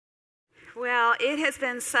Well, it has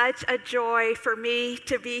been such a joy for me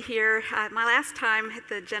to be here. My last time at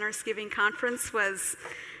the Generous Giving Conference was,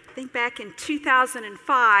 I think, back in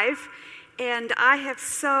 2005, and I have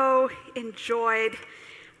so enjoyed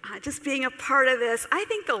just being a part of this. I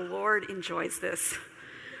think the Lord enjoys this.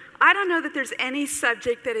 I don't know that there's any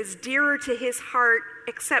subject that is dearer to his heart,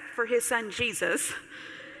 except for his son Jesus,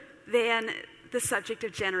 than the subject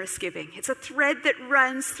of generous giving. It's a thread that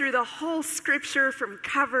runs through the whole scripture from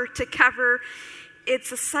cover to cover. It's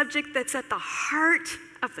a subject that's at the heart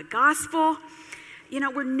of the gospel. You know,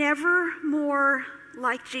 we're never more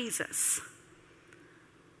like Jesus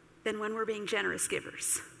than when we're being generous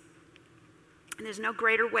givers. And there's no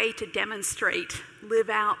greater way to demonstrate, live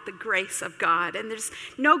out the grace of God. And there's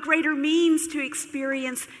no greater means to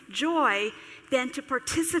experience joy than to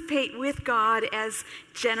participate with God as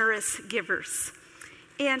generous givers.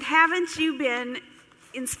 And haven't you been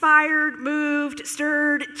inspired, moved,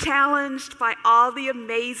 stirred, challenged by all the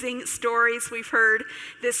amazing stories we've heard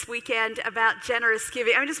this weekend about generous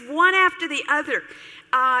giving? I mean, just one after the other.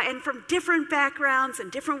 And from different backgrounds and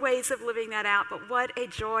different ways of living that out. But what a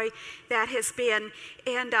joy that has been.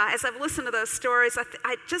 And as I've listened to those stories,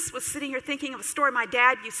 I just was sitting here thinking of a story my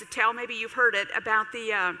dad used to tell. Maybe you've heard it, about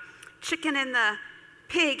the chicken and the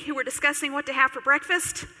pig who were discussing what to have for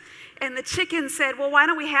breakfast. And the chicken said, well, why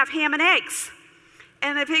don't we have ham and eggs?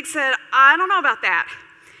 And the pig said, I don't know about that.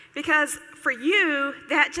 Because for you,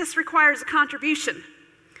 that just requires a contribution.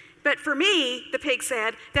 But for me, the pig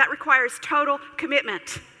said, that requires total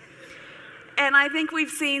commitment. And I think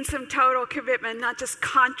we've seen some total commitment, not just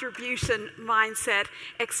contribution mindset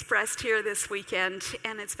expressed here this weekend.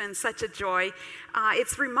 And it's been such a joy.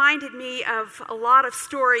 It's reminded me of a lot of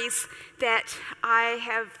stories that I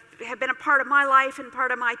have been a part of my life and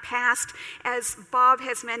part of my past. As Bob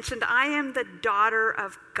has mentioned, I am the daughter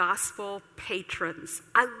of gospel patrons.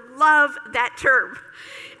 I love that term.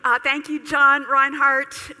 Thank you, John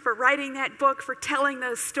Reinhardt, for writing that book, for telling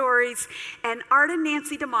those stories. And Art and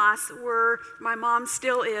Nancy DeMoss were, my mom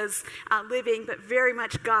still is, living, but very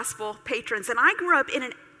much gospel patrons. And I grew up in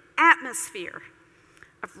an atmosphere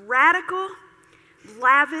of radical,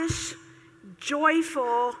 lavish,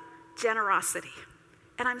 joyful generosity.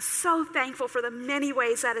 And I'm so thankful for the many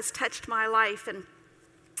ways that has touched my life. And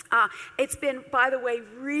it's been, by the way,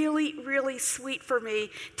 really, really sweet for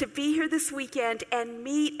me to be here this weekend and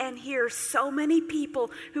meet and hear so many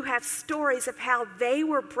people who have stories of how they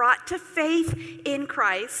were brought to faith in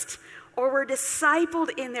Christ or were discipled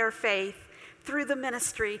in their faith through the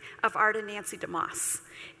ministry of Art and Nancy DeMoss.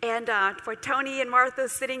 And for Tony and Martha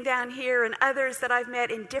sitting down here and others that I've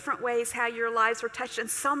met in different ways, how your lives were touched, and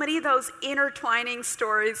so many of those intertwining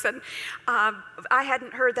stories. And I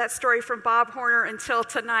hadn't heard that story from Bob Horner until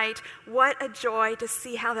tonight. What a joy to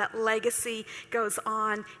see how that legacy goes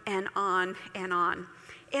on and on and on.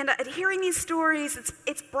 And hearing these stories,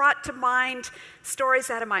 it's brought to mind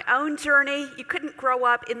stories out of my own journey. You couldn't grow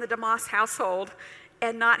up in the DeMoss household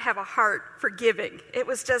and not have a heart for giving. It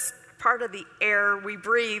was just part of the air we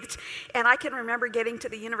breathed. And I can remember getting to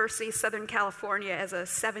the University of Southern California as a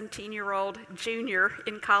 17-year-old junior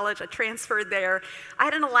in college. I transferred there. I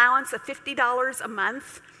had an allowance of $50 a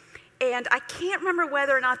month. And I can't remember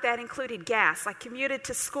whether or not that included gas. I commuted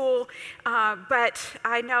to school, but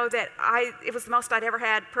I know that it was the most I'd ever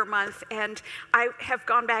had per month. And I have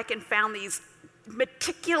gone back and found these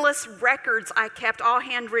meticulous records I kept, all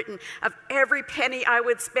handwritten, of every penny I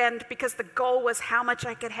would spend, because the goal was how much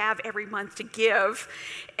I could have every month to give.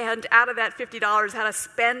 And out of that $50, how to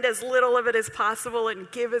spend as little of it as possible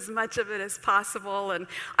and give as much of it as possible. And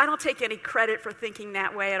I don't take any credit for thinking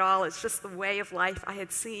that way at all. It's just the way of life I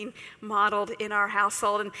had seen modeled in our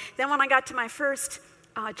household. And then when I got to my first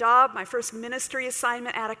job, my first ministry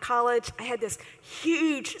assignment out of college, I had this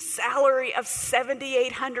huge salary of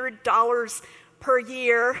 $7,800 per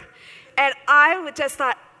year. And I just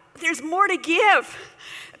thought, there's more to give.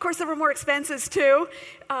 Of course, there were more expenses too.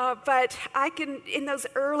 But I can, in those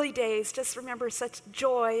early days, just remember such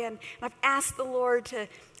joy. And I've asked the Lord to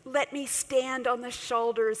let me stand on the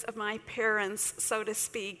shoulders of my parents, so to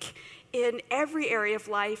speak, in every area of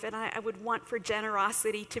life. And I would want for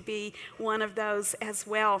generosity to be one of those as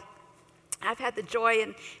well. I've had the joy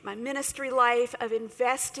in my ministry life of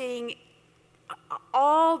investing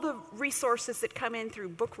all the resources that come in through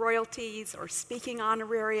book royalties or speaking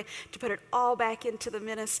honoraria, to put it all back into the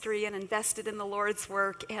ministry and invest it in the Lord's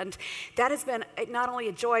work. And that has been not only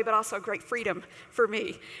a joy, but also a great freedom for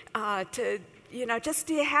me just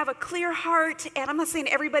to have a clear heart. And I'm not saying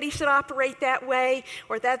everybody should operate that way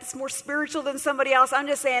or that's more spiritual than somebody else. I'm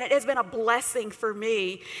just saying it has been a blessing for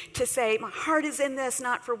me to say my heart is in this,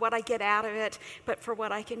 not for what I get out of it, but for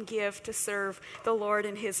what I can give to serve the Lord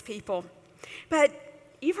and his people. But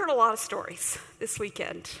you've heard a lot of stories this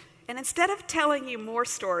weekend. And instead of telling you more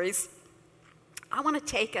stories, I want to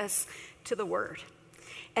take us to the Word.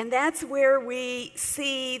 And that's where we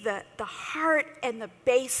see the heart and the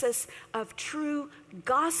basis of true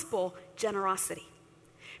gospel generosity.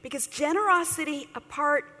 Because generosity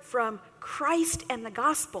apart from Christ and the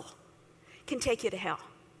gospel can take you to hell.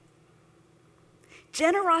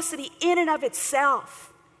 Generosity in and of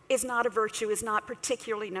itself is not a virtue, is not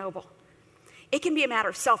particularly noble. It can be a matter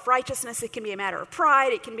of self-righteousness. It can be a matter of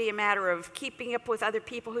pride. It can be a matter of keeping up with other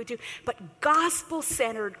people who do. But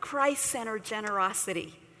gospel-centered, Christ-centered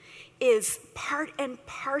generosity is part and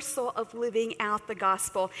parcel of living out the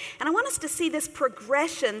gospel. And I want us to see this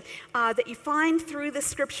progression that you find through the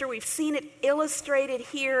scripture. We've seen it illustrated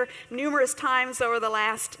here numerous times over the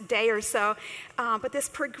last day or so. But this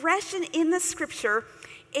progression in the scripture,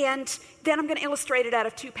 and then I'm going to illustrate it out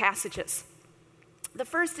of two passages. The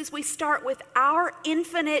first is we start with our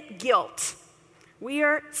infinite guilt. We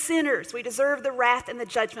are sinners. We deserve the wrath and the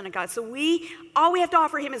judgment of God. So all we have to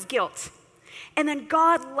offer him is guilt. And then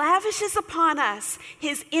God lavishes upon us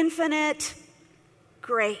his infinite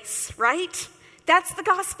grace, right? That's the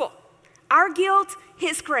gospel. Our guilt,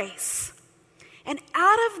 his grace. And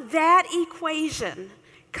out of that equation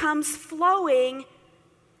comes flowing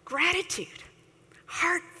gratitude,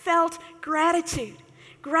 heartfelt gratitude.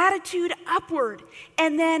 Gratitude upward,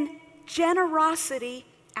 and then generosity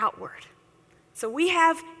outward. So we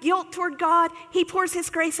have guilt toward God. He pours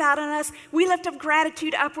his grace out on us. We lift up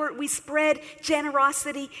gratitude upward. We spread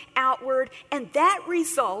generosity outward. And that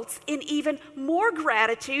results in even more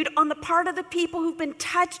gratitude on the part of the people who've been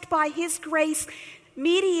touched by his grace,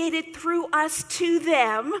 mediated through us to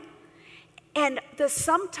them. And the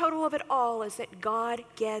sum total of it all is that God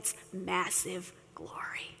gets massive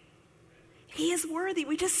glory. He is worthy.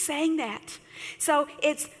 We just sang that. So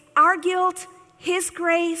it's our guilt, his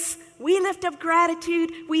grace. We lift up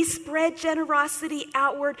gratitude. We spread generosity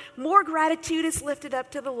outward. More gratitude is lifted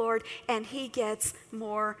up to the Lord, and he gets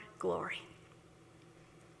more glory.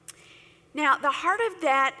 Now, the heart of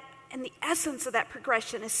that and the essence of that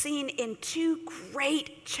progression is seen in two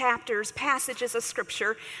great chapters, passages of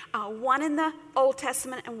Scripture, one in the Old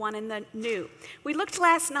Testament and one in the New. We looked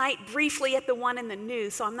last night briefly at the one in the New,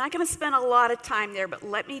 so I'm not going to spend a lot of time there, but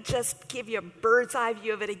let me just give you a bird's eye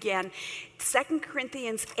view of it again. 2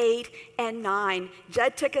 Corinthians 8 and 9.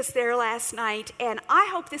 Judd took us there last night, and I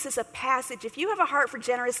hope this is a passage. If you have a heart for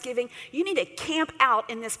generous giving, you need to camp out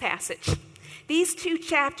in this passage. These two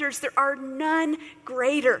chapters, there are none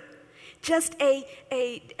greater. Just a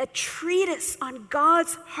treatise on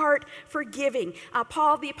God's heart for giving.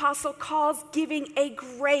 Paul the Apostle calls giving a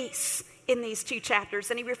grace in these two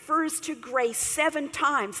chapters, and he refers to grace 7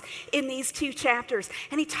 times in these two chapters.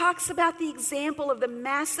 And he talks about the example of the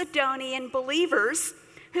Macedonian believers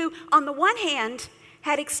who, on the one hand,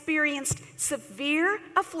 had experienced severe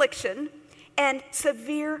affliction and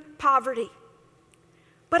severe poverty.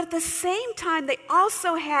 But at the same time, they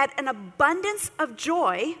also had an abundance of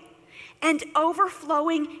joy and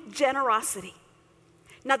overflowing generosity.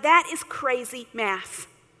 Now that is crazy math.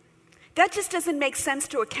 That just doesn't make sense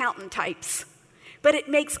to accountant types, but it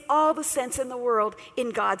makes all the sense in the world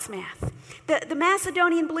in God's math. The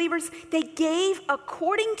Macedonian believers, they gave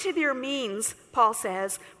according to their means, Paul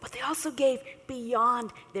says, but they also gave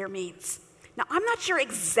beyond their means. Now I'm not sure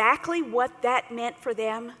exactly what that meant for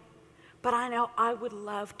them, but I know I would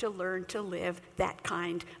love to learn to live that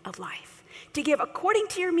kind of life. To give according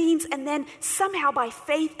to your means, and then somehow by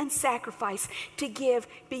faith and sacrifice to give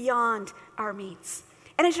beyond our means.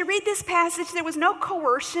 And as you read this passage, there was no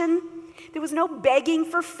coercion. There was no begging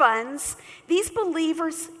for funds. These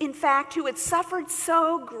believers, in fact, who had suffered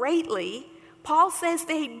so greatly, Paul says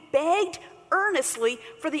they begged earnestly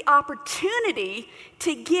for the opportunity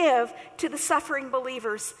to give to the suffering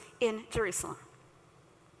believers in Jerusalem.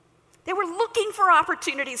 They were looking for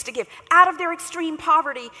opportunities to give out of their extreme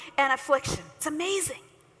poverty and affliction. It's amazing.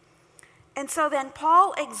 And so then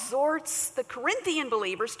Paul exhorts the Corinthian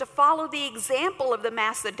believers to follow the example of the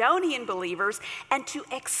Macedonian believers and to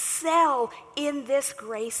excel in this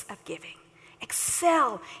grace of giving.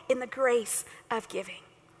 Excel in the grace of giving.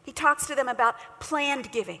 He talks to them about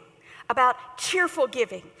planned giving, about cheerful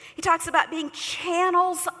giving. He talks about being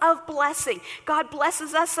channels of blessing. God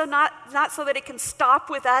blesses us so not so that it can stop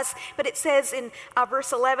with us, but it says in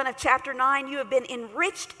verse 11 of chapter 9, you have been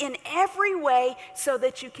enriched in every way so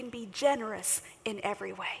that you can be generous in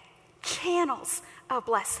every way. Channels of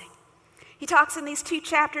blessing. He talks in these 2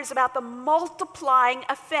 chapters about the multiplying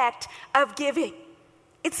effect of giving.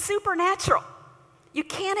 It's supernatural. You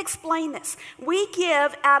can't explain this. We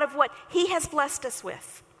give out of what he has blessed us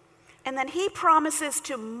with. And then he promises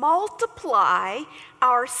to multiply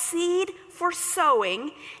our seed for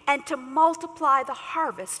sowing and to multiply the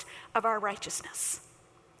harvest of our righteousness.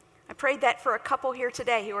 I prayed that for a couple here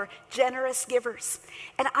today who are generous givers.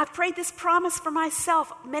 And I've prayed this promise for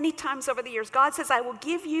myself many times over the years. God says, I will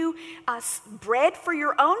give you bread for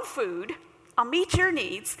your own food. I'll meet your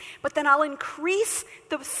needs, but then I'll increase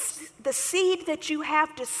the seed that you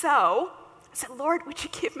have to sow. I said, Lord, would you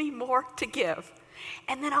give me more to give?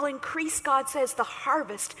 And then I'll increase, God says, the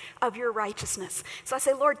harvest of your righteousness. So I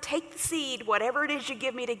say, Lord, take the seed, whatever it is you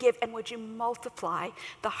give me to give, and would you multiply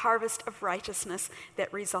the harvest of righteousness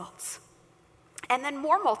that results? And then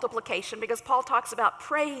more multiplication, because Paul talks about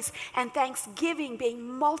praise and thanksgiving being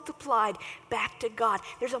multiplied back to God.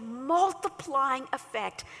 There's a multiplying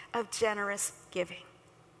effect of generous giving.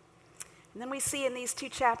 And then we see in these 2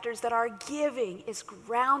 chapters that our giving is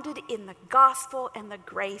grounded in the gospel and the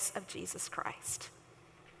grace of Jesus Christ.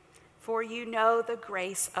 For you know the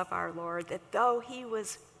grace of our Lord, that though he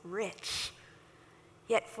was rich,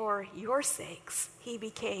 yet for your sakes he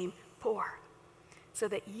became poor, so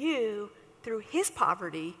that you, through his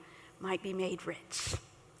poverty, might be made rich.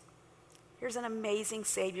 Here's an amazing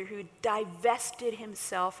Savior who divested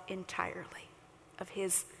himself entirely of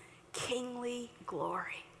his kingly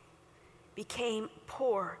glory, became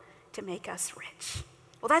poor to make us rich.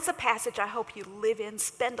 Well, that's a passage I hope you live in,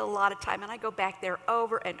 spend a lot of time, and I go back there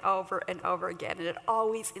over and over and over again, and it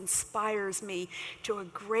always inspires me to a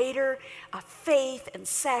greater faith and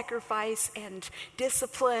sacrifice and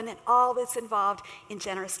discipline and all that's involved in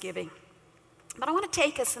generous giving. But I want to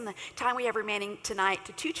take us in the time we have remaining tonight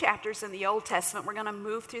to 2 chapters in the Old Testament. We're going to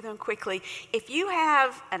move through them quickly. If you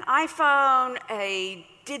have an iPhone, a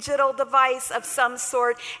digital device of some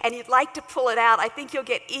sort, and you'd like to pull it out, I think you'll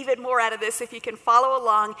get even more out of this if you can follow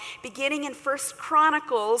along, beginning in 1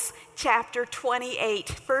 Chronicles chapter 28.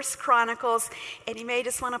 1 Chronicles, and you may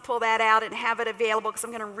just want to pull that out and have it available because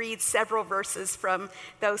I'm going to read several verses from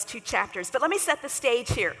those 2 chapters. But let me set the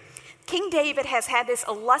stage here. King David has had this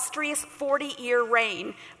illustrious 40-year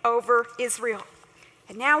reign over Israel.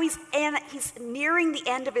 And now he's nearing the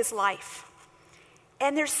end of his life.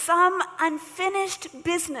 And there's some unfinished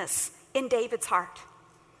business in David's heart.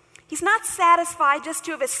 He's not satisfied just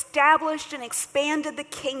to have established and expanded the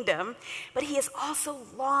kingdom, but he has also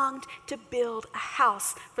longed to build a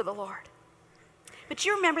house for the Lord. But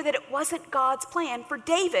you remember that it wasn't God's plan for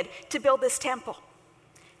David to build this temple.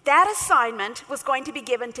 That assignment was going to be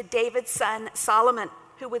given to David's son Solomon,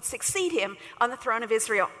 who would succeed him on the throne of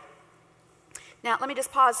Israel. Now, let me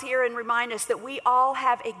just pause here and remind us that we all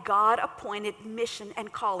have a God-appointed mission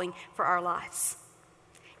and calling for our lives.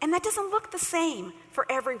 And that doesn't look the same for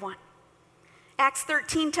everyone. Acts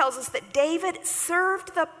 13 tells us that David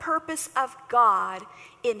served the purpose of God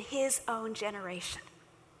in his own generation.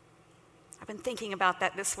 I've been thinking about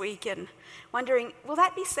that this week and wondering, will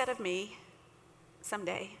that be said of me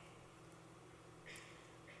someday?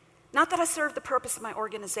 Not that I serve the purpose of my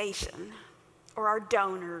organization or our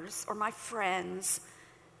donors or my friends,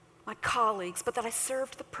 my colleagues, but that I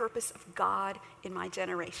served the purpose of God in my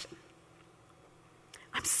generation.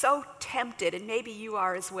 I'm so tempted, and maybe you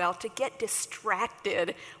are as well, to get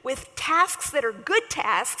distracted with tasks that are good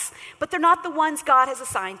tasks, but they're not the ones God has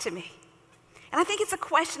assigned to me. And I think it's a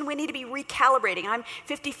question we need to be recalibrating. I'm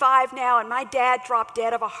 55 now, and my dad dropped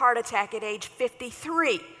dead of a heart attack at age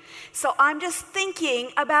 53. So I'm just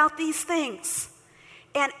thinking about these things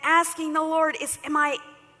and asking the Lord, am I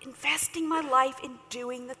investing my life in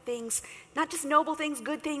doing the things, not just noble things,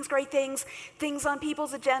 good things, great things, things on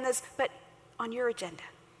people's agendas, but on your agenda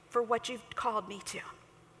for what you've called me to?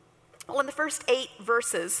 Well, in the first 8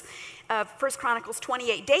 verses of 1 Chronicles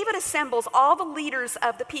 28, David assembles all the leaders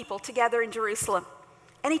of the people together in Jerusalem.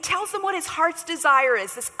 And he tells them what his heart's desire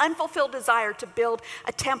is, this unfulfilled desire to build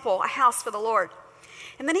a temple, a house for the Lord.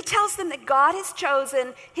 And then he tells them that God has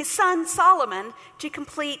chosen his son Solomon to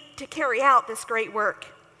carry out this great work.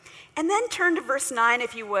 And then turn to verse 9,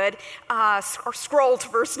 if you would, or scroll to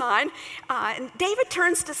verse 9. And David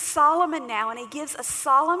turns to Solomon now, and he gives a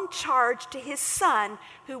solemn charge to his son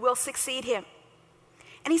who will succeed him.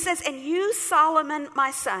 And he says, "And you, Solomon,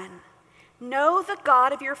 my son, know the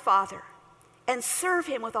God of your father, and serve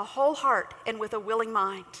him with a whole heart and with a willing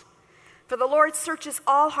mind. For the Lord searches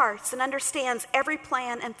all hearts and understands every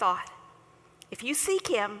plan and thought. If you seek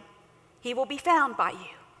him, he will be found by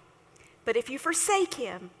you. But if you forsake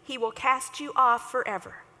him, he will cast you off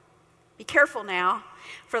forever. Be careful now,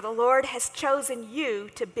 for the Lord has chosen you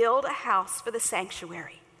to build a house for the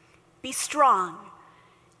sanctuary. Be strong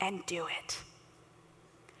and do it.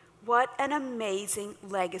 What an amazing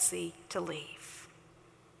legacy to leave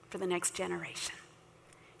for the next generation.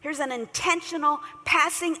 Here's an intentional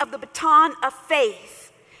passing of the baton of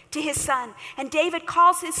faith to his son. And David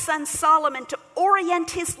calls his son Solomon to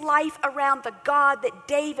orient his life around the God that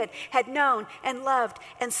David had known and loved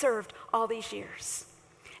and served all these years.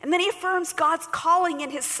 And then he affirms God's calling in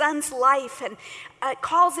his son's life and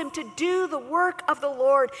calls him to do the work of the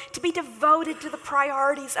Lord, to be devoted to the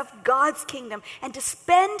priorities of God's kingdom, and to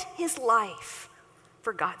spend his life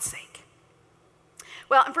for God's sake.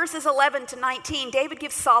 Well, in verses 11 to 19, David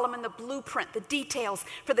gives Solomon the blueprint, the details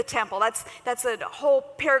for the temple. That's a whole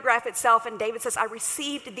paragraph itself, and David says, I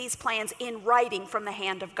received these plans in writing from the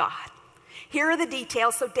hand of God. Here are the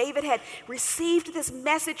details. So David had received this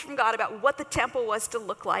message from God about what the temple was to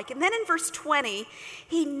look like. And then in verse 20,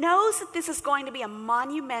 he knows that this is going to be a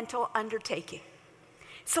monumental undertaking.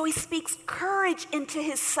 So he speaks courage into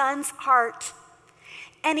his son's heart.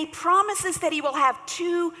 And he promises that he will have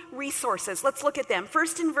two resources. Let's look at them.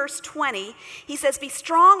 First, in verse 20, he says, be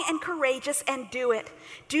strong and courageous and do it.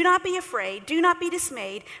 Do not be afraid. Do not be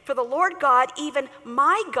dismayed. For the Lord God, even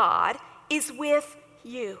my God, is with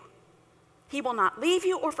you. He will not leave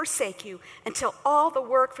you or forsake you until all the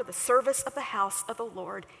work for the service of the house of the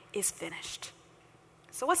Lord is finished.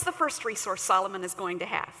 So what's the first resource Solomon is going to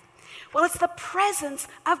have? Well, it's the presence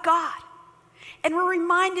of God. And we're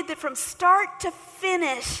reminded that from start to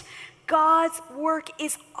finish, God's work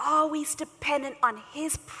is always dependent on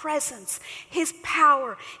his presence, his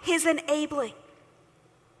power, his enabling.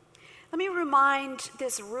 Let me remind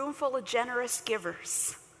this room full of generous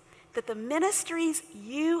givers that the ministries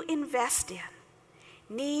you invest in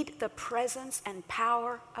need the presence and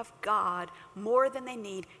power of God more than they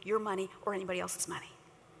need your money or anybody else's money.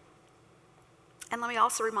 And let me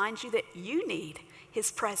also remind you that you need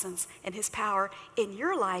his presence and his power in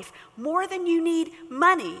your life more than you need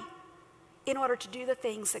money in order to do the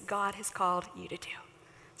things that God has called you to do.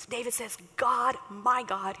 So David says, God, my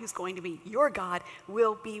God, who's going to be your God,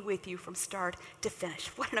 will be with you from start to finish.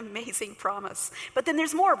 What an amazing promise. But then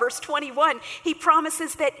there's more. Verse 21, he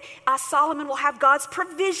promises that Solomon will have God's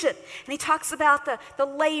provision. And he talks about the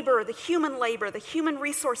labor, the human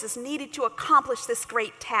resources needed to accomplish this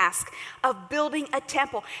great task of building a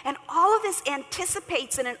temple. And all of this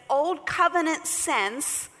anticipates, in an old covenant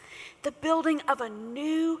sense, the building of a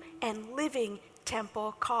new and living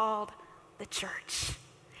temple called the church.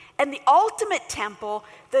 And the ultimate temple,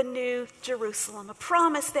 the New Jerusalem, a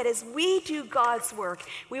promise that as we do God's work,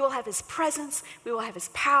 we will have his presence, we will have his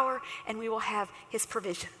power, and we will have his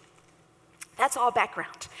provision. That's all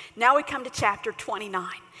background. Now we come to chapter 29.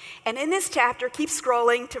 And in this chapter, keep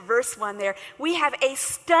scrolling to verse 1 there, we have a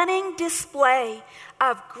stunning display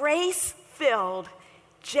of grace-filled,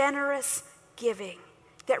 generous giving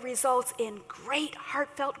that results in great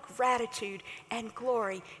heartfelt gratitude and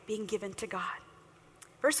glory being given to God.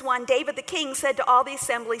 Verse 1, David the king said to all the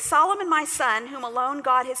assembly, Solomon my son, whom alone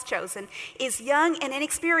God has chosen, is young and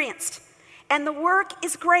inexperienced, and the work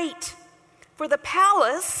is great. For the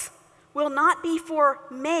palace will not be for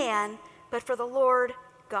man, but for the Lord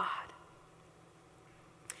God.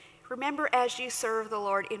 Remember, as you serve the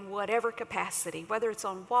Lord in whatever capacity, whether it's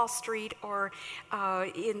on Wall Street or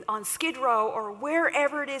on Skid Row or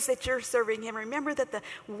wherever it is that you're serving him, remember that the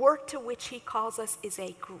work to which he calls us is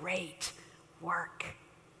a great work.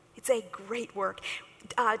 It's a great work.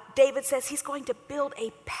 David says he's going to build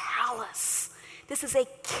a palace. This is a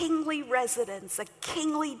kingly residence, a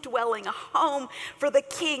kingly dwelling, a home for the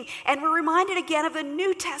king. And we're reminded again of the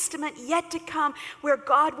New Testament yet to come, where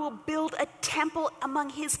God will build a temple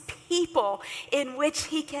among his people in which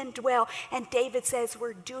he can dwell. And David says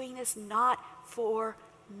we're doing this not for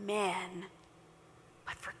men,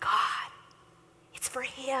 but for God. It's for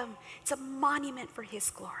him. It's a monument for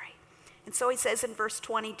his glory. And so he says in verse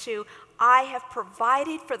 22, I have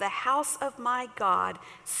provided for the house of my God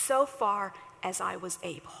so far as I was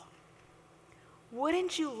able.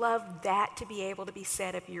 Wouldn't you love that to be able to be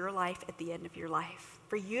said of your life at the end of your life?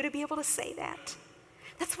 For you to be able to say that?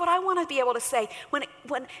 That's what I want to be able to say.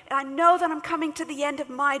 When I know that I'm coming to the end of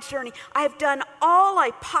my journey, I have done all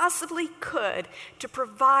I possibly could to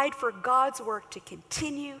provide for God's work to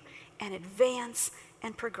continue and advance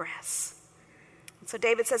and progress. So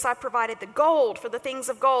David says, I provided the gold for the things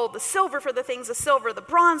of gold, the silver for the things of silver, the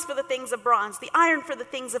bronze for the things of bronze, the iron for the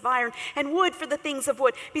things of iron, and wood for the things of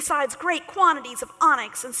wood, besides great quantities of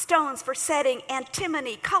onyx and stones for setting,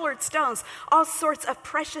 antimony, colored stones, all sorts of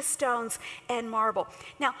precious stones and marble.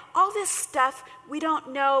 Now, all this stuff we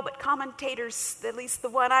don't know, but commentators, at least the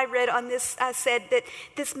one I read on this, said that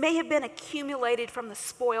this may have been accumulated from the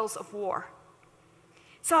spoils of war.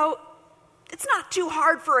 So it's not too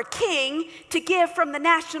hard for a king to give from the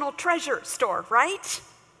national treasure store, right?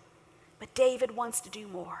 But David wants to do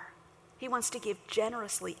more. He wants to give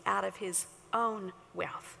generously out of his own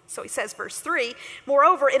wealth. So he says, verse 3,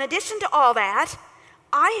 moreover, in addition to all that,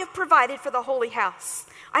 I have provided for the holy house.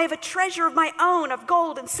 I have a treasure of my own of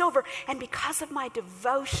gold and silver, and because of my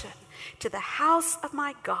devotion to the house of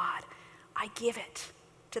my God, I give it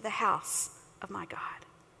to the house of my God.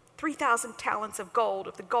 3,000 talents of gold,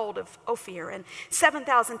 of the gold of Ophir, and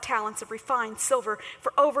 7,000 talents of refined silver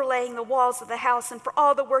for overlaying the walls of the house and for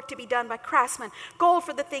all the work to be done by craftsmen, gold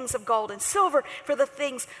for the things of gold and silver for the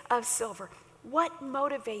things of silver. What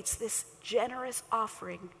motivates this generous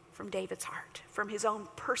offering from David's heart, from his own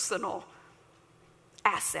personal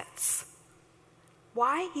assets?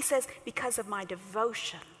 Why? He says, because of my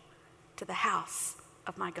devotion to the house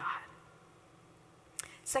of my God.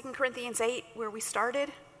 2 Corinthians 8, where we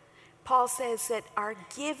started, Paul says that our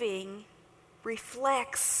giving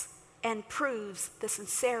reflects and proves the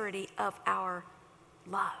sincerity of our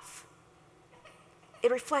love. It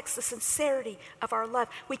reflects the sincerity of our love.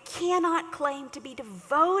 We cannot claim to be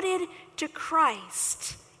devoted to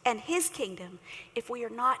Christ and his kingdom if we are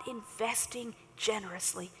not investing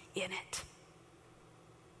generously in it.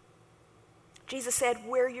 Jesus said,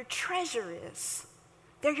 where your treasure is,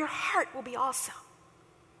 there your heart will be also.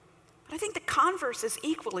 But I think the converse is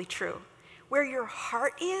equally true. Where your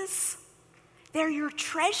heart is, there your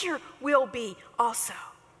treasure will be also.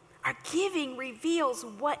 Our giving reveals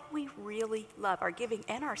what we really love. Our giving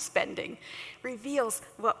and our spending reveals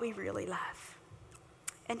what we really love.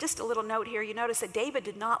 And just a little note here, you notice that David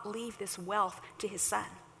did not leave this wealth to his son.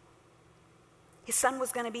 His son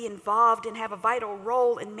was going to be involved and have a vital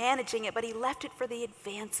role in managing it, but he left it for the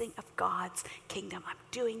advancing of God's kingdom. I'm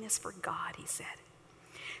doing this for God, he said.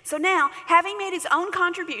 So now, having made his own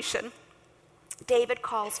contribution, David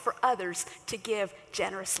calls for others to give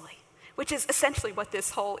generously, which is essentially what this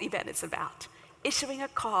whole event is about, issuing a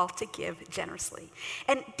call to give generously.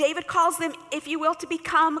 And David calls them, if you will, to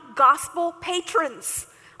become gospel patrons.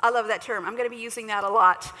 I love that term. I'm going to be using that a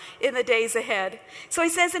lot in the days ahead. So he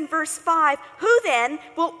says in verse 5, who then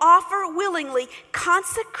will offer willingly,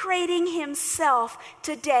 consecrating himself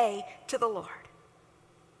today to the Lord?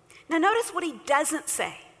 Now notice what he doesn't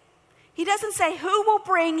say. He doesn't say who will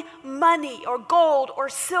bring money or gold or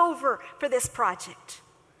silver for this project.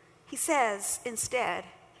 He says instead,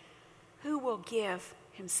 who will give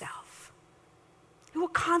himself? Who will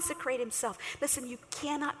consecrate himself? Listen, you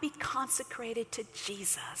cannot be consecrated to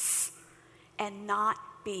Jesus and not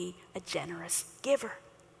be a generous giver.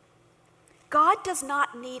 God does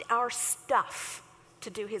not need our stuff to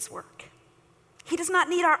do his work. He does not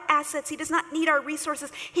need our assets. He does not need our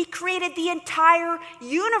resources. He created the entire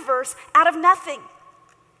universe out of nothing.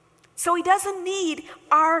 So he doesn't need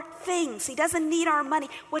our things. He doesn't need our money.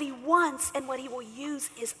 What he wants and what he will use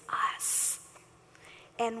is us.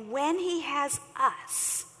 And when he has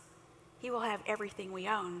us, he will have everything we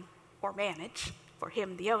own or manage, for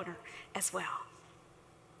him, the owner, as well.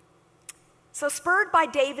 So spurred by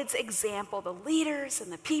David's example, the leaders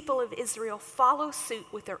and the people of Israel follow suit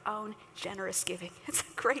with their own generous giving. It's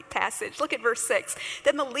a great passage. Look at verse 6.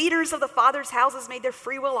 Then the leaders of the fathers' houses made their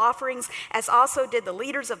freewill offerings, as also did the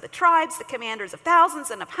leaders of the tribes, the commanders of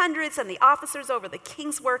thousands and of hundreds, and the officers over the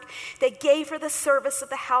king's work. They gave for the service of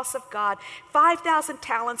the house of God 5,000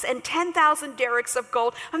 talents and 10,000 derricks of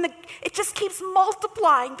gold. And it just keeps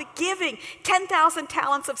multiplying the giving. 10,000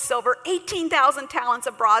 talents of silver, 18,000 talents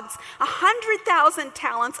of bronze, 100,000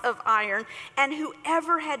 talents of iron, and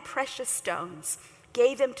whoever had precious stones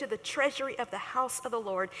gave them to the treasury of the house of the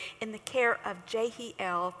Lord in the care of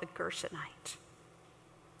Jehiel the Gershonite.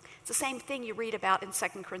 It's the same thing you read about in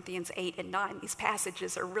 2 Corinthians 8 and 9. These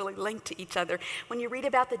passages are really linked to each other. When you read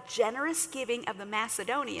about the generous giving of the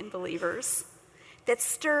Macedonian believers that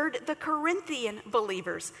stirred the Corinthian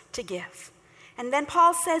believers to give. And then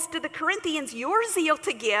Paul says to the Corinthians, your zeal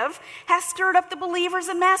to give has stirred up the believers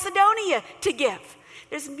in Macedonia to give.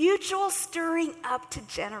 There's mutual stirring up to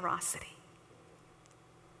generosity.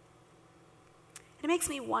 It makes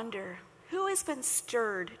me wonder, who has been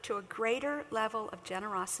stirred to a greater level of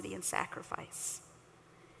generosity and sacrifice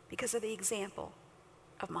because of the example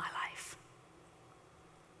of my life?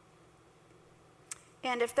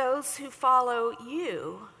 And if those who follow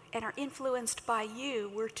you and are influenced by you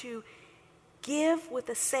were to give with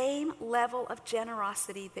the same level of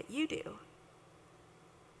generosity that you do,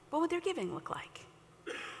 what would their giving look like?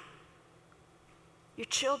 Your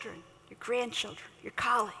children, your grandchildren, your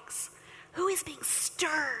colleagues. Who is being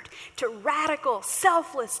stirred to radical,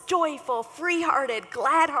 selfless, joyful, free-hearted,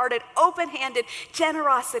 glad-hearted, open-handed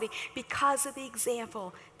generosity because of the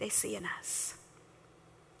example they see in us?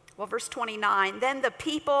 Well, verse 9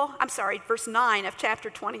 of chapter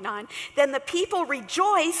 29, then the people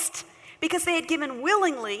rejoiced because they had given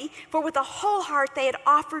willingly, for with a whole heart they had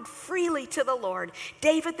offered freely to the Lord.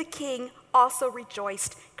 David the king also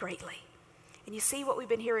rejoiced greatly. And you see what we've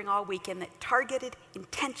been hearing all weekend, that targeted,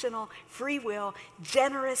 intentional, free will,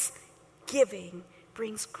 generous giving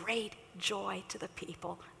brings great joy to the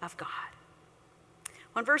people of God.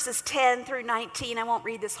 On verses 10 through 19, I won't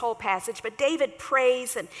read this whole passage, but David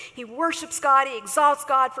prays and he worships God. He exalts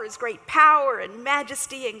God for his great power and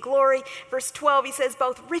majesty and glory. Verse 12, he says,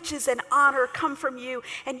 both riches and honor come from you,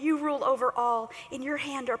 and you rule over all. In your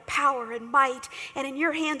hand are power and might, and in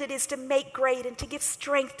your hand it is to make great and to give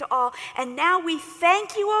strength to all. And now we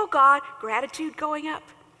thank you, O God, gratitude going up.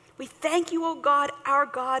 We thank you, O God, our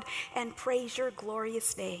God, and praise your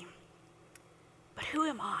glorious name. But who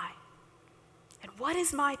am I? And what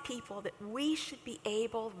is my people that we should be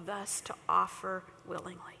able thus to offer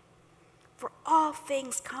willingly? For all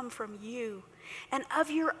things come from you, and of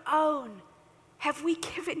your own have we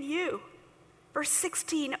given you. Verse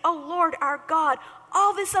 16, O Lord our God,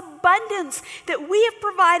 all this abundance that we have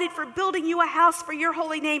provided for building you a house for your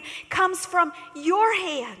holy name comes from your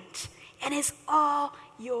hand and is all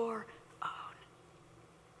your own.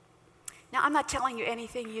 Now, I'm not telling you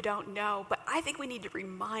anything you don't know, but I think we need to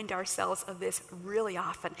remind ourselves of this really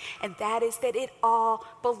often, and that is that it all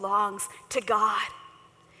belongs to God.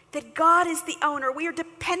 That God is the owner. We are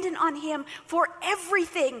dependent on him for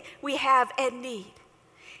everything we have and need.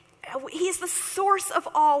 He is the source of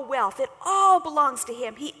all wealth. It all belongs to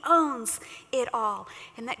him. He owns it all.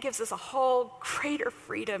 And that gives us a whole greater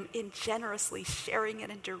freedom in generously sharing it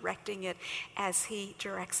and directing it as he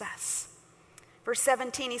directs us. Verse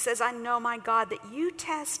 17, he says, I know, my God, that you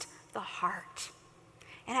test the heart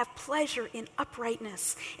and have pleasure in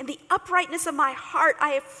uprightness. In the uprightness of my heart, I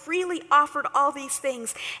have freely offered all these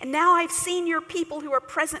things. And now I've seen your people who are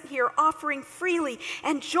present here offering freely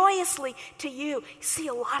and joyously to you. You see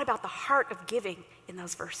a lot about the heart of giving in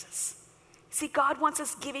those verses. See, God wants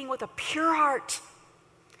us giving with a pure heart.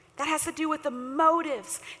 That has to do with the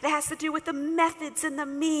motives. That has to do with the methods and the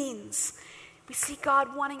means. We see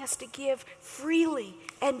God wanting us to give freely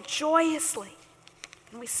and joyously.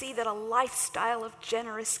 And we see that a lifestyle of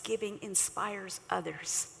generous giving inspires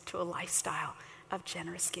others to a lifestyle of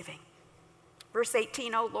generous giving. Verse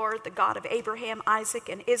 18, O Lord, the God of Abraham, Isaac,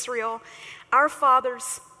 and Israel, our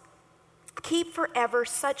fathers, keep forever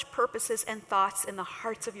such purposes and thoughts in the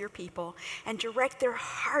hearts of your people, and direct their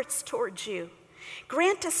hearts towards you.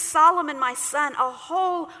 Grant to Solomon, my son, a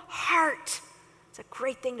whole heart. It's a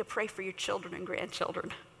great thing to pray for your children and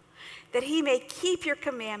grandchildren, that he may keep your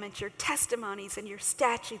commandments, your testimonies, and your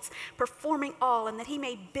statutes, performing all, and that he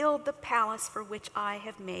may build the palace for which I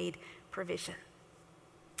have made provision.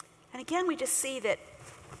 And again, we just see that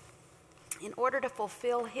in order to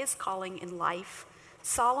fulfill his calling in life,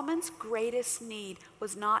 Solomon's greatest need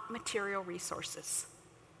was not material resources.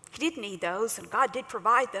 He did need those, and God did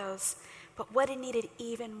provide those, but what he needed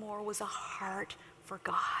even more was a heart for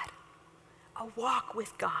God. A walk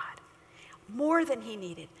with God, more than he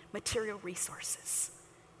needed material resources.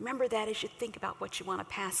 Remember that as you think about what you want to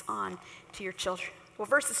pass on to your children. Well,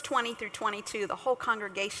 verses 20 through 22, the whole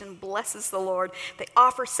congregation blesses the Lord. They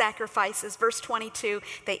offer sacrifices. Verse 22,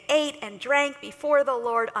 they ate and drank before the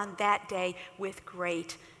Lord on that day with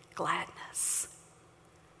great gladness.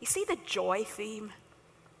 You see the joy theme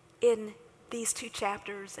in these two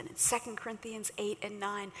chapters and in 2 Corinthians 8 and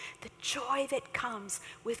 9, the joy that comes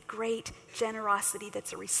with great generosity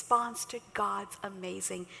that's a response to God's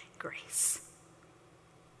amazing grace.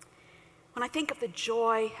 When I think of the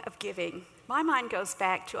joy of giving, my mind goes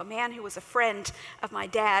back to a man who was a friend of my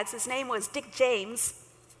dad's. His name was Dick James,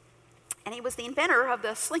 and he was the inventor of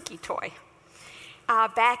the Slinky toy.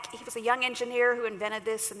 He was a young engineer who invented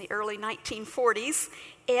this in the early 1940s,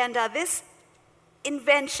 and this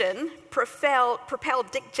invention propelled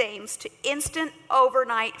Dick James to instant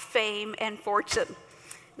overnight fame and fortune.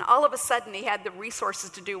 Now, all of a sudden, he had the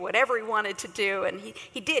resources to do whatever he wanted to do, and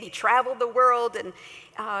he did. He traveled the world and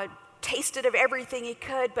tasted of everything he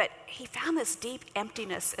could, but he found this deep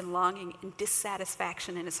emptiness and longing and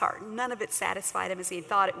dissatisfaction in his heart. None of it satisfied him as he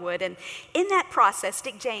thought it would. And in that process,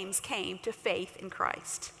 Dick James came to faith in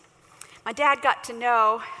Christ. My dad got to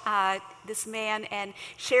know this man and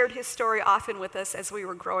shared his story often with us as we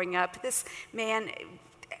were growing up. This man,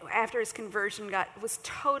 after his conversion, was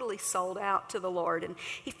totally sold out to the Lord. And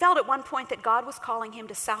he felt at one point that God was calling him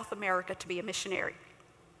to South America to be a missionary.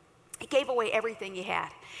 He gave away everything he had.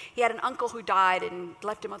 He had an uncle who died and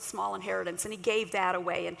left him a small inheritance, and he gave that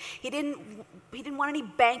away. And he didn't want any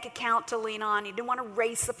bank account to lean on. He didn't want to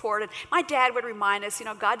raise support. And my dad would remind us,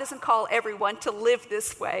 God doesn't call everyone to live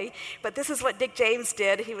this way, but this is what Dick James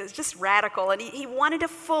did. He was just radical, and he wanted to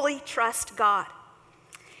fully trust God.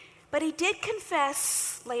 But he did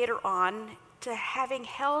confess later on to having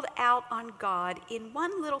held out on God in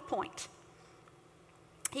one little point.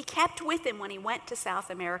 He kept with him when he went to South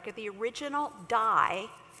America the original die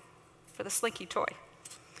for the Slinky toy,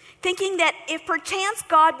 thinking that if perchance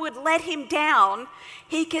God would let him down,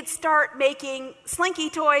 he could start making Slinky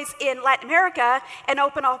toys in Latin America and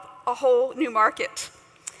open up a whole new market.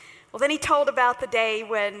 Well, then he told about the day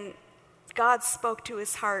when God spoke to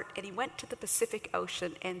his heart and he went to the Pacific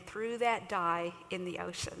Ocean and threw that die in the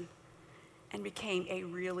ocean and became a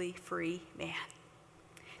really free man.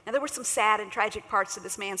 Now, there were some sad and tragic parts of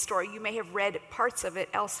this man's story. You may have read parts of it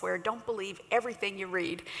elsewhere. Don't believe everything you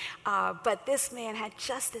read. But this man had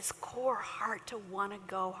just this core heart to want to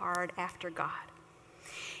go hard after God.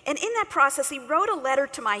 And in that process, he wrote a letter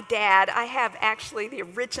to my dad. I have actually the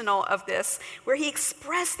original of this, where he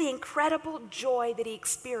expressed the incredible joy that he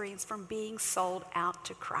experienced from being sold out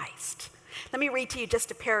to Christ. Let me read to you just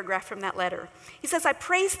a paragraph from that letter. He says, "I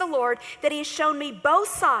praise the Lord that he has shown me both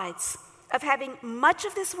sides of having much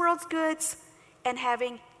of this world's goods and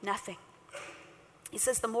having nothing." He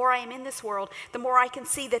says, "The more I am in this world, the more I can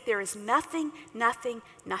see that there is nothing, nothing,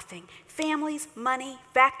 nothing. Families, money,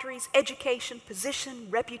 factories, education, position,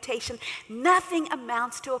 reputation, nothing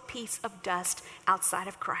amounts to a piece of dust outside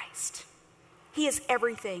of Christ. He is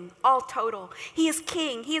everything, all total. He is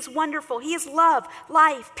king. He is wonderful. He is love,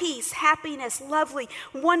 life, peace, happiness, lovely,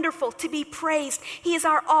 wonderful, to be praised. He is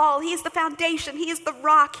our all. He is the foundation. He is the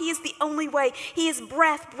rock. He is the only way. He is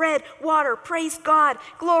breath, bread, water. Praise God.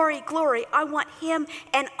 Glory, glory. I want him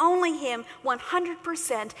and only him,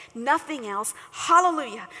 100%, nothing else.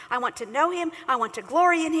 Hallelujah. I want to know him. I want to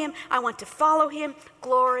glory in him. I want to follow him.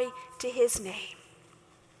 Glory to his name."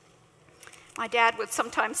 My dad would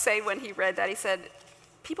sometimes say when he read that, he said,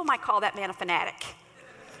 "People might call that man a fanatic."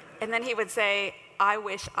 And then he would say, "I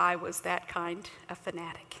wish I was that kind of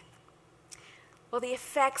fanatic." Well, the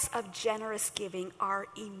effects of generous giving are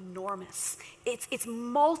enormous. It's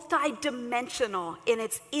multidimensional in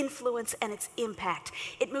its influence and its impact.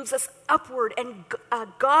 It moves us upward and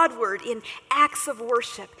Godward in acts of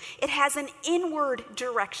worship. It has an inward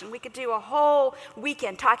direction. We could do a whole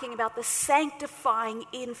weekend talking about the sanctifying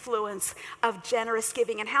influence of generous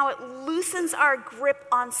giving and how it loosens our grip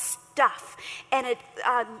on stuff, and it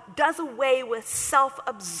does away with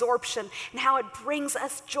self-absorption, and how it brings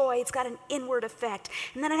us joy. It's got an inward effect.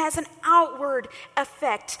 And then it has an outward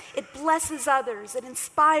effect. It blesses others. It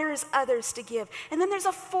inspires others to give. And then there's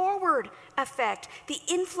a forward effect, the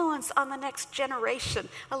influence on the next generation.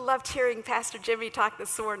 I loved hearing Pastor Jimmy talk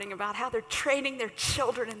this morning about how they're training their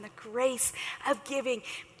children in the grace of giving,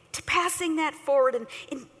 to passing that forward and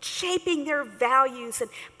in shaping their values and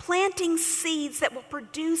planting seeds that will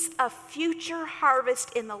produce a future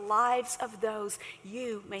harvest in the lives of those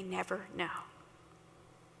you may never know.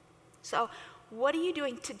 So, what are you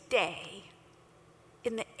doing today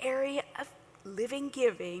in the area of living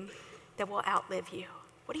giving that will outlive you?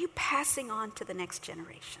 What are you passing on to the next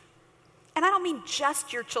generation? And I don't mean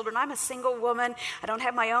just your children. I'm a single woman. I don't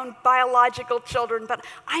have my own biological children, but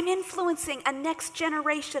I'm influencing a next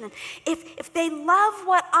generation. And if they love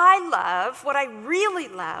what I love, what I really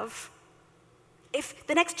love, if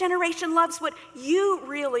the next generation loves what you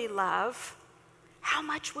really love, how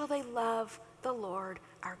much will they love the Lord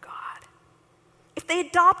our God? If they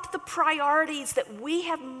adopt the priorities that we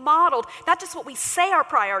have modeled, not just what we say our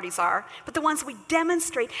priorities are, but the ones we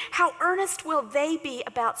demonstrate, how earnest will they be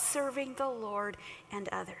about serving the Lord and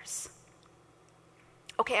others?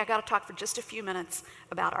 Okay, I got to talk for just a few minutes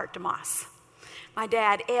about Art DeMoss, my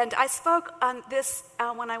dad. And I spoke on this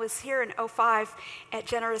when I was here in 2005 at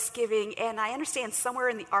Generous Giving, and I understand somewhere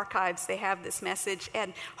in the archives they have this message,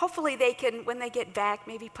 and hopefully they can, when they get back,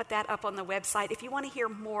 maybe put that up on the website. If you want to hear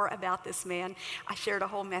more about this man, I shared a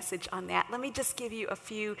whole message on that. Let me just give you a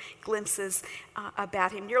few glimpses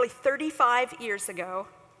about him. Nearly 35 years ago,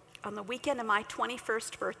 on the weekend of my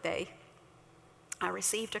 21st birthday, I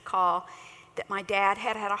received a call that my dad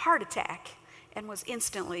had had a heart attack and was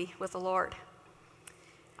instantly with the Lord.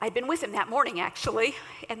 I'd been with him that morning, actually,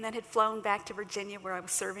 and then had flown back to Virginia where I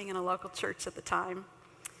was serving in a local church at the time.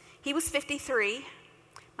 He was 53.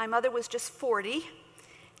 My mother was just 40.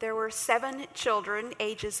 There were 7 children,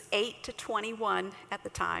 ages 8 to 21 at the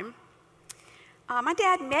time. My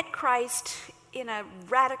dad met Christ in a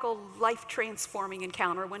radical, life-transforming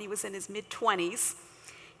encounter when he was in his mid-20s.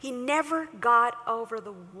 He never got over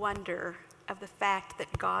the wonder of the fact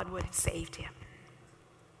that God would have saved him.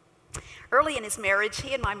 Early in his marriage,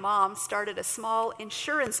 he and my mom started a small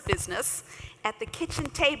insurance business at the kitchen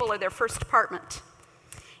table of their first apartment.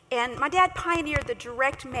 And my dad pioneered the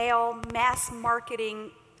direct mail mass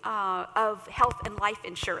marketing of health and life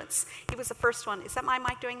insurance. He was the first one. Is that my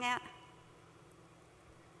mic doing that?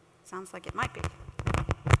 Sounds like it might be.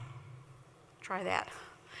 Try that.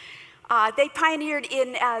 They pioneered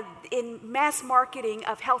in mass marketing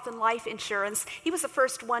of health and life insurance. He was the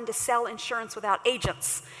first one to sell insurance without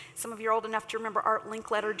agents. Some of you are old enough to remember Art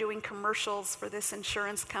Linkletter doing commercials for this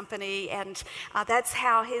insurance company, and that's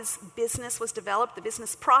how his business was developed. The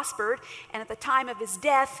business prospered, and at the time of his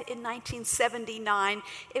death in 1979,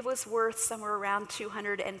 it was worth somewhere around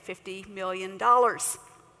 $250 million.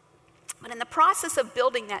 But in the process of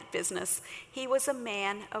building that business, he was a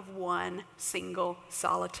man of one single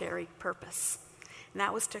solitary purpose. And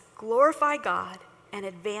that was to glorify God and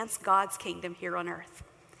advance God's kingdom here on earth.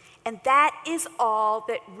 And that is all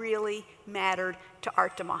that really mattered to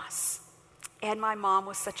Art DeMoss. And my mom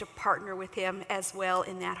was such a partner with him as well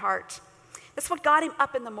in that heart. That's what got him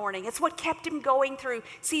up in the morning. It's what kept him going through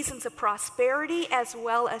seasons of prosperity as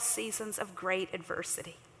well as seasons of great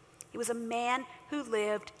adversity. He was a man who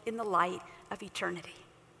lived in the light of eternity.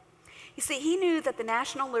 You see, he knew that the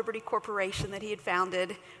National Liberty Corporation that he had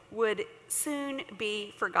founded would soon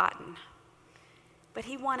be forgotten. But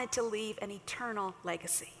he wanted to leave an eternal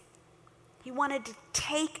legacy. He wanted to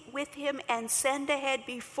take with him and send ahead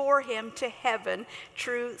before him to heaven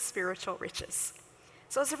true spiritual riches.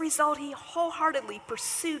 So as a result, he wholeheartedly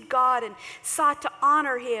pursued God and sought to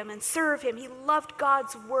honor him and serve him. He loved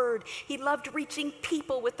God's word. He loved reaching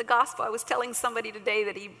people with the gospel. I was telling somebody today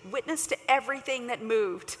that he witnessed to everything that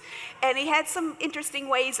moved. And he had some interesting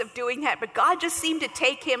ways of doing that, but God just seemed to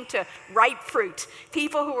take him to ripe fruit,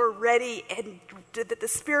 people who were ready and that the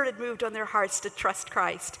Spirit had moved on their hearts to trust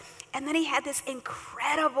Christ. And then he had this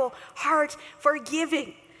incredible heart for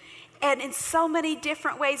giving. And in so many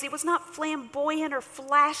different ways. He was not flamboyant or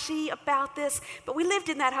flashy about this, but we lived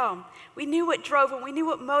in that home. We knew what drove him. We knew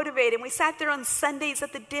what motivated him. We sat there on Sundays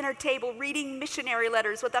at the dinner table reading missionary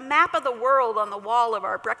letters with a map of the world on the wall of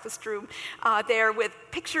our breakfast room there with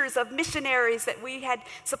pictures of missionaries that we had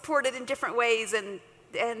supported in different ways and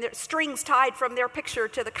their strings tied from their picture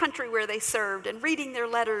to the country where they served and reading their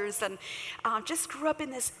letters and just grew up in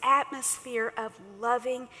this atmosphere of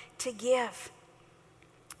loving to give.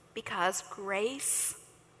 Because grace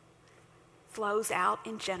flows out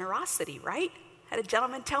in generosity, right? I had a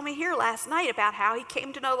gentleman tell me here last night about how he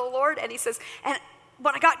came to know the Lord, and he says, and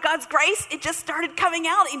when I got God's grace, it just started coming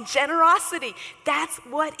out in generosity. That's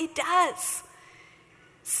what it does.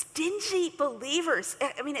 Stingy believers,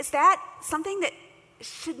 I mean, is that something that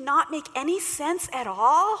should not make any sense at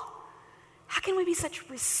all? How can we be such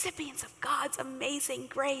recipients of God's amazing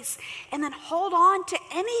grace and then hold on to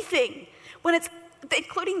anything when it's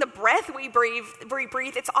including the breath we breathe,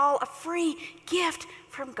 it's all a free gift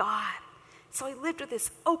from God. So he lived with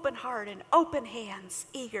this open heart and open hands,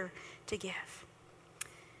 eager to give.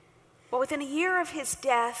 Well, within a year of his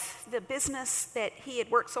death, the business that he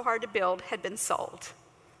had worked so hard to build had been sold.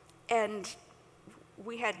 And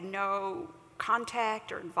we had no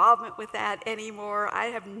contact or involvement with that anymore. I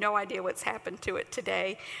have no idea what's happened to it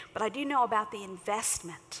today, but I do know about the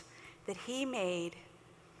investment that he made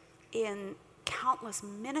in countless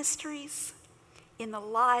ministries, in the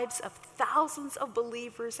lives of thousands of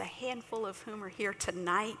believers, a handful of whom are here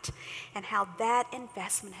tonight, and how that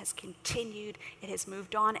investment has continued, it has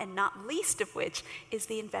moved on, and not least of which is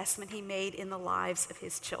the investment he made in the lives of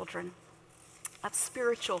his children, of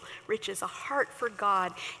spiritual riches, a heart for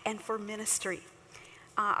God and for ministry.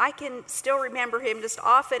 I can still remember him just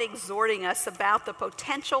often exhorting us about the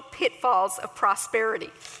potential pitfalls of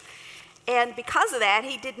prosperity. And because of that,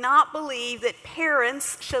 he did not believe that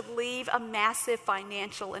parents should leave a massive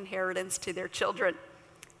financial inheritance to their children.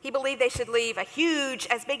 He believed they should leave a huge,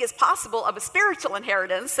 as big as possible, of a spiritual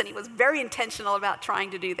inheritance, and he was very intentional about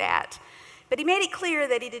trying to do that. But he made it clear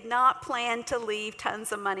that he did not plan to leave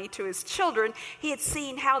tons of money to his children. He had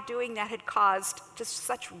seen how doing that had caused just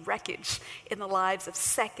such wreckage in the lives of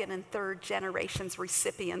second and third generation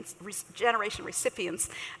recipients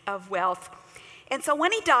of wealth. And so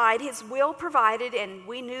when he died, his will provided, and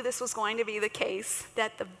we knew this was going to be the case,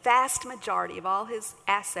 that the vast majority of all his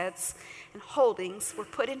assets and holdings were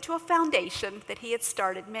put into a foundation that he had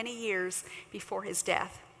started many years before his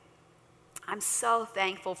death. I'm so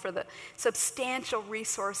thankful for the substantial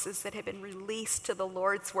resources that have been released to the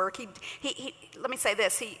Lord's work. Let me say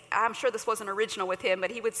this. I'm sure this wasn't original with him,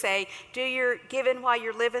 but he would say, do your giving while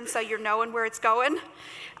you're living so you're knowing where it's going.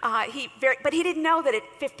 But he didn't know that at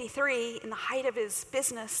 53, in the height of his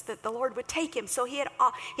business, that the Lord would take him. So he'd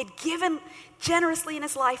given generously in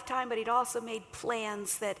his lifetime, but he'd also made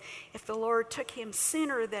plans that if the Lord took him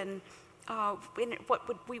sooner than in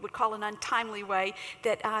what we would call an untimely way,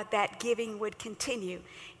 that giving would continue.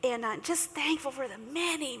 And I'm just thankful for the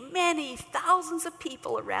many, many thousands of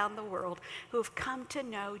people around the world who have come to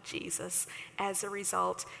know Jesus as a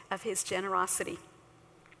result of his generosity.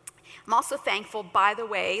 I'm also thankful, by the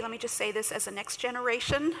way, let me just say this as a next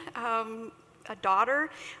generation, a daughter,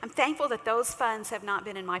 I'm thankful that those funds have not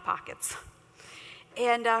been in my pockets.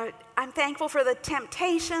 And I'm thankful for the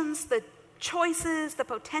temptations, the choices, the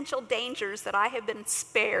potential dangers that I have been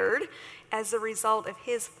spared as a result of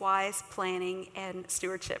his wise planning and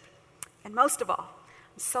stewardship. And most of all,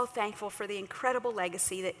 I'm so thankful for the incredible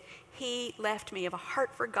legacy that he left me of a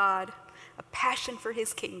heart for God, a passion for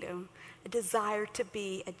his kingdom, a desire to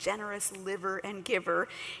be a generous liver and giver,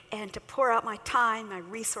 and to pour out my time, my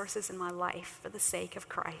resources, and my life for the sake of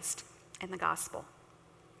Christ and the gospel.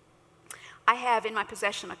 I have in my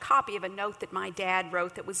possession a copy of a note that my dad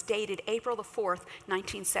wrote that was dated April the 4th,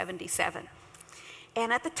 1977.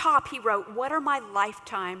 And at the top he wrote, "What are my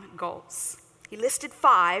lifetime goals?" He listed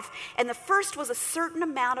 5, and the first was a certain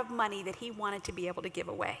amount of money that he wanted to be able to give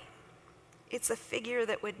away. It's a figure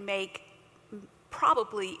that would make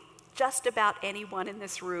probably just about anyone in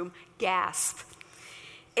this room gasp.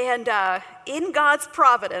 And in God's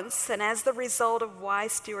providence, and as the result of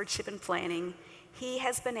wise stewardship and planning, he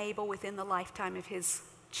has been able, within the lifetime of his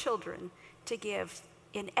children, to give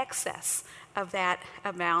in excess of that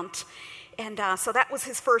amount. And so that was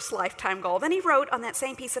his first lifetime goal. Then he wrote on that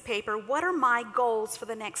same piece of paper, "What are my goals for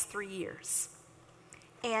the next 3 years?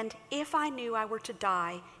 And if I knew I were to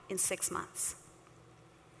die in 6 months?"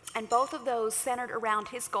 And both of those centered around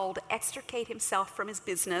his goal to extricate himself from his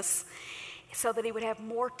business so that he would have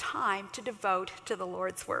more time to devote to the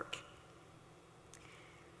Lord's work.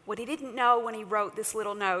 What he didn't know when he wrote this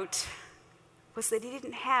little note was that he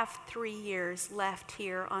didn't have 3 years left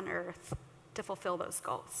here on earth to fulfill those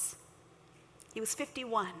goals. He was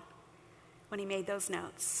 51 when he made those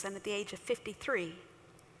notes, and at the age of 53,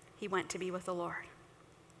 he went to be with the Lord.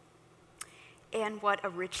 And what a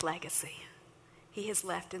rich legacy he has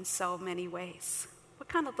left in so many ways. What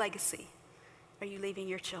kind of legacy are you leaving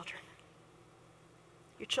your children?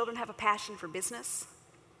 Your children have a passion for business,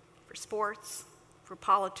 for sports, for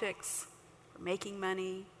politics, for making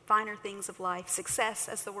money, finer things of life, success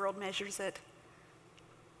as the world measures it?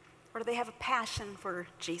 Or do they have a passion for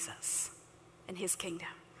Jesus and his kingdom?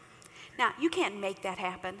 Now, you can't make that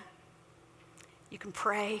happen. You can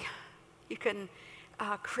pray. You can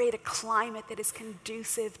create a climate that is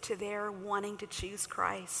conducive to their wanting to choose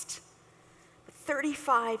Christ. But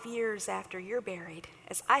 35 years after you're buried,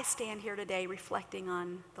 as I stand here today reflecting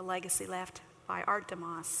on the legacy left by Art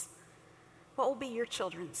DeMoss, what will be your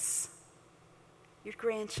children's, your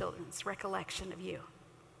grandchildren's recollection of you?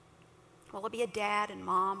 Will it be a dad and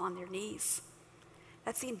mom on their knees?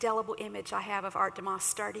 That's the indelible image I have of Art DeMoss,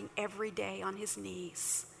 starting every day on his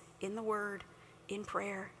knees, in the Word, in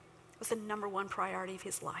prayer. It was the number one priority of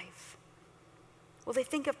his life. Will they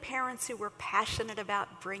think of parents who were passionate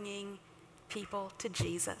about bringing people to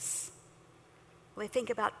Jesus? Will they think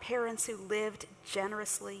about parents who lived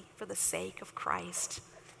generously for the sake of Christ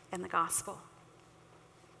and the gospel?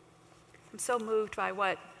 I'm so moved by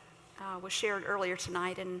what was shared earlier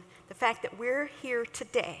tonight, and the fact that we're here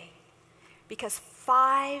today because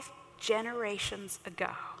 5 generations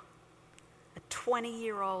ago, a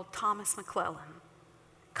 20-year-old Thomas McClellan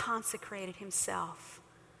consecrated himself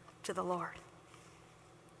to the Lord.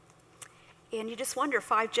 And you just wonder,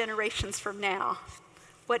 5 generations from now,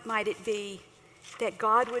 what might it be that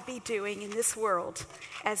God would be doing in this world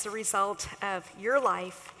as a result of your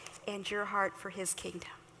life and your heart for his kingdom?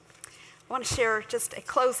 I want to share just a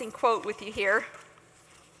closing quote with you here,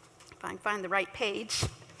 if I can find the right page.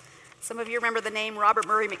 Some of you remember the name Robert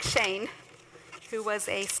Murray McCheyne, who was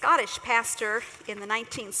a Scottish pastor in the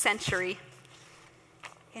 19th century.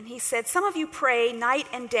 And he said, some of you pray night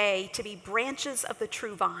and day to be branches of the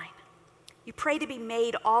true vine. You pray to be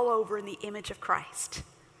made all over in the image of Christ.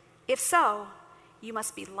 If so, you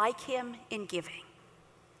must be like him in giving.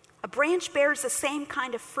 A branch bears the same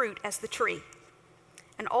kind of fruit as the tree.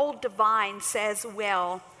 An old divine says,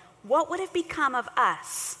 well, what would have become of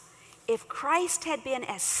us if Christ had been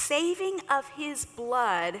as saving of his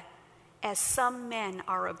blood as some men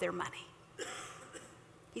are of their money?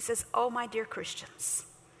 He says, oh, my dear Christians,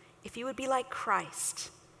 if you would be like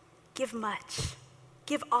Christ, give much,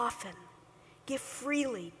 give often, give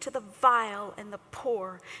freely to the vile and the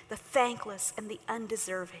poor, the thankless and the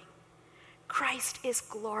undeserving. Christ is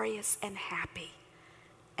glorious and happy,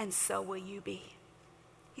 and so will you be.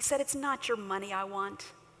 He said, it's not your money I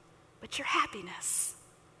want, but your happiness.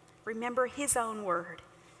 Remember his own word.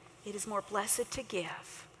 It is more blessed to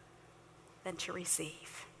give than to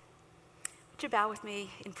receive. Would you bow with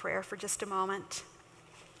me in prayer for just a moment?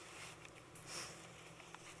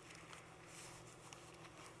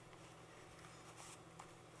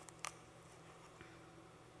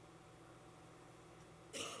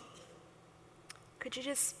 Could you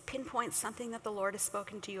just pinpoint something that the Lord has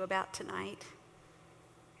spoken to you about tonight?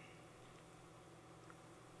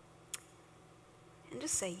 And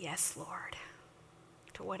just say, yes, Lord,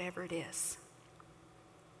 to whatever it is.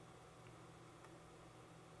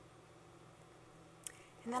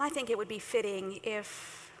 And then I think it would be fitting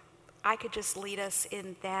if I could just lead us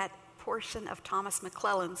in that portion of Thomas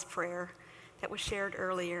McClellan's prayer that was shared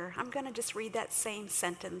earlier. I'm going to just read that same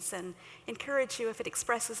sentence and encourage you, if it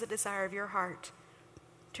expresses a desire of your heart,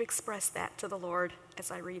 to express that to the Lord as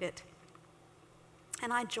I read it.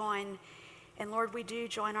 And I join, and Lord, we do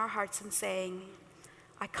join our hearts in saying,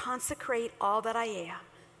 I consecrate all that I am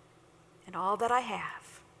and all that I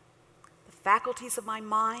have, the faculties of my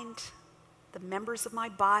mind, the members of my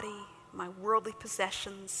body, my worldly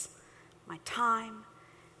possessions, my time,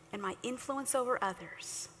 and my influence over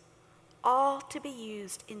others, all to be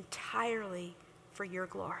used entirely for your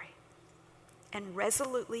glory and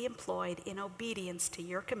resolutely employed in obedience to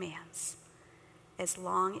your commands as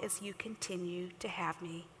long as you continue to have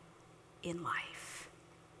me in life.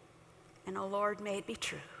 And, O Lord, may it be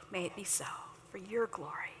true, may it be so, for your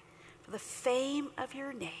glory, for the fame of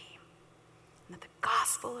your name, and that the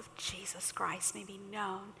gospel of Jesus Christ may be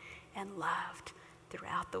known and loved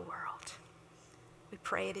throughout the world. We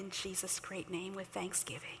pray it in Jesus' great name with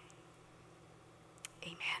thanksgiving.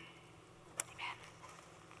 Amen.